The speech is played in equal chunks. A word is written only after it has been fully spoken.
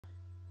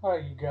Hi,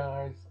 you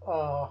guys.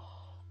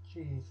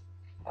 Jeez.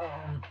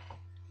 Um,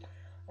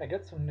 I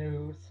got some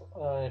news.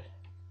 I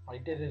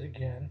did it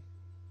again.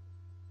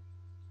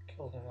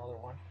 Killed another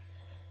one.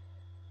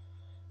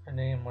 Her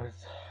name was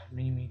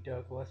Mimi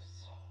Douglas.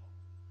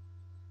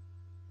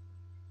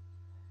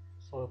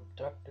 So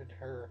abducted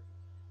her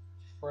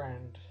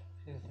friend.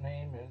 His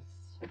name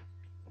is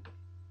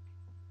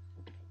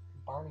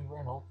Barney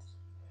Reynolds.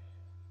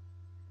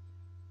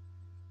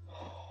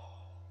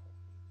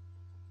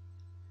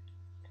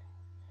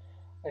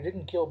 I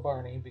didn't kill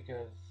Barney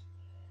because,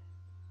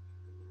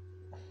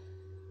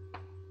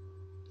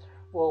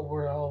 well,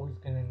 we're always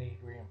gonna need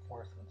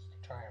reinforcements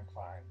to try and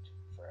find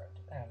Fred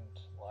and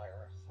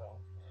Lyra. So,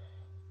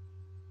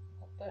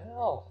 what the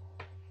hell?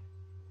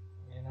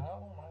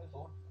 Might as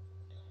well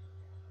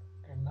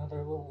get another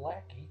little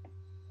lackey.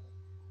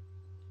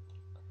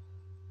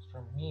 It's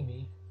from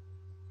Mimi.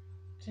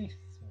 She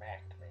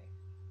smacked me.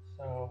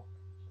 So,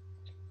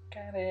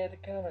 kinda had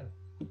it coming.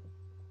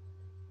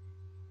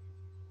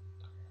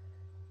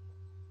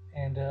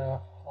 And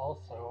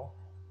also,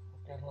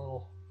 I've got a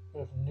little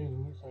bit of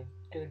news. I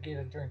gotta get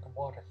a drink of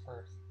water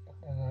first,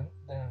 and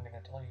then I'm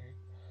gonna tell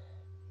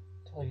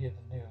you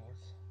the news.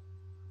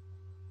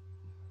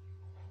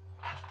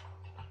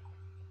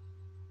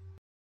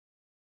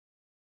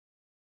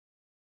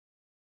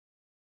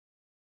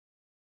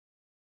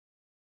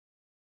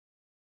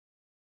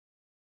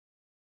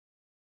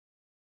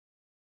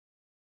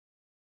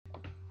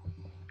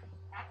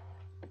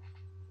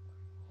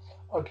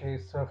 Okay,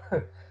 so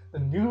the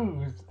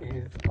news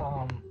is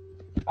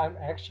I'm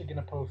actually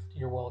gonna post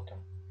 "You're Welcome."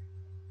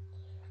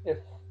 If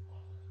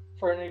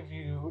for any of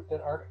you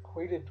that aren't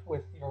acquainted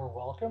with "You're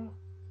Welcome"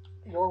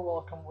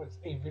 was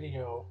a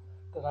video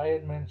that I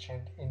had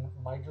mentioned in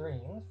my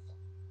dreams.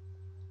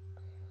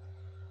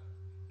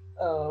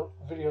 A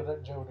video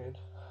that Joe did,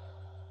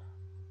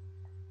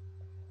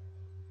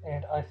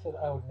 and I said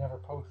I would never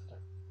post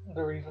it.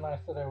 The reason I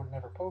said I would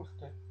never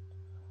post it,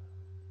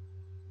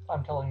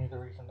 I'm telling you the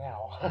reason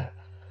now,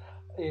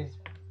 is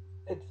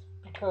it's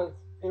because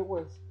it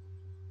was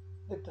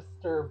it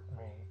disturbed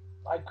me.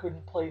 I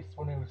couldn't place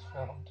when it was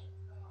filmed.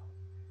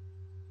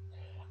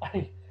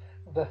 I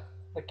the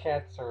the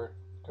cats are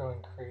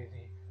going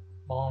crazy.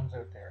 Mom's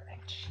out there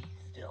and she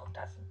still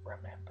doesn't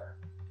remember.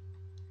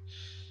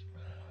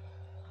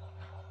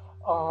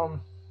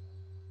 Um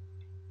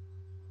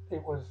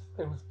it was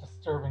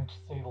disturbing to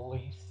say the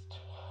least.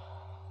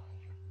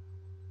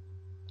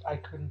 I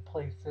couldn't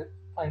place it.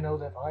 I know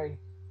that I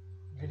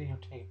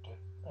videotaped it,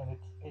 and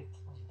it's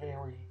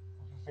very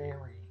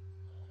very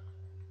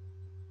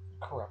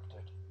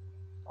corrupted.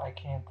 I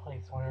can't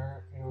place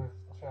where it was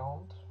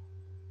filmed.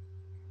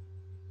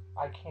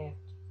 I can't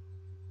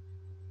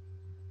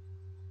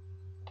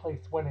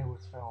place when it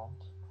was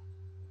filmed.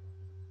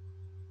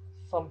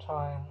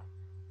 Sometime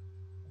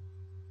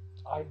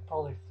I'd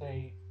probably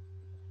say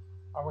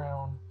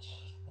around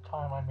the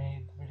time I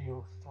made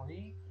video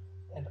 3,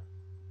 and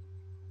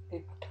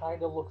it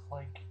kind of looks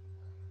like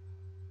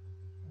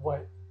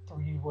what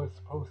 3 was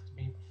supposed to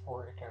be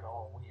before it got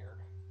all weird.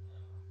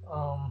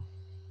 Um,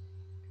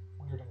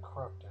 Weird and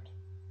corrupted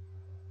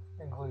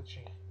and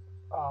glitchy.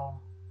 Um,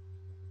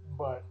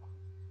 but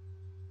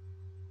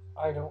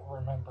I don't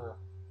remember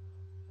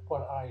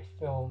what I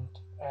filmed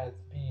as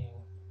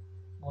being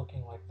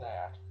looking like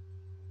that.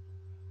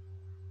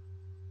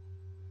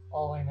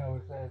 All I know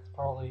is that it's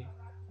probably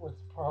was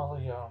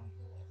probably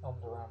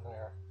filmed around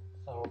there.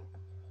 So,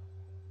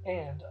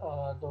 and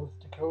those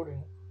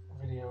decoding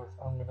videos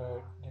I'm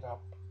gonna get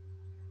up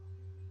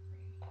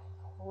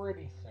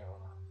pretty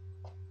soon,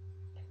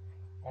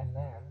 and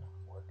then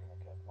we're gonna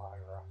get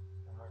Lyra,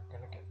 and we're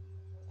gonna get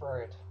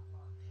Fred,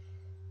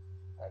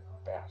 that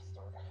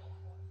bastard.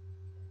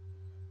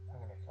 I'm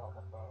gonna kill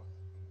them both.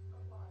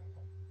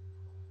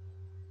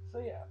 So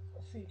yeah,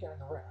 I'll see you guys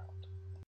around.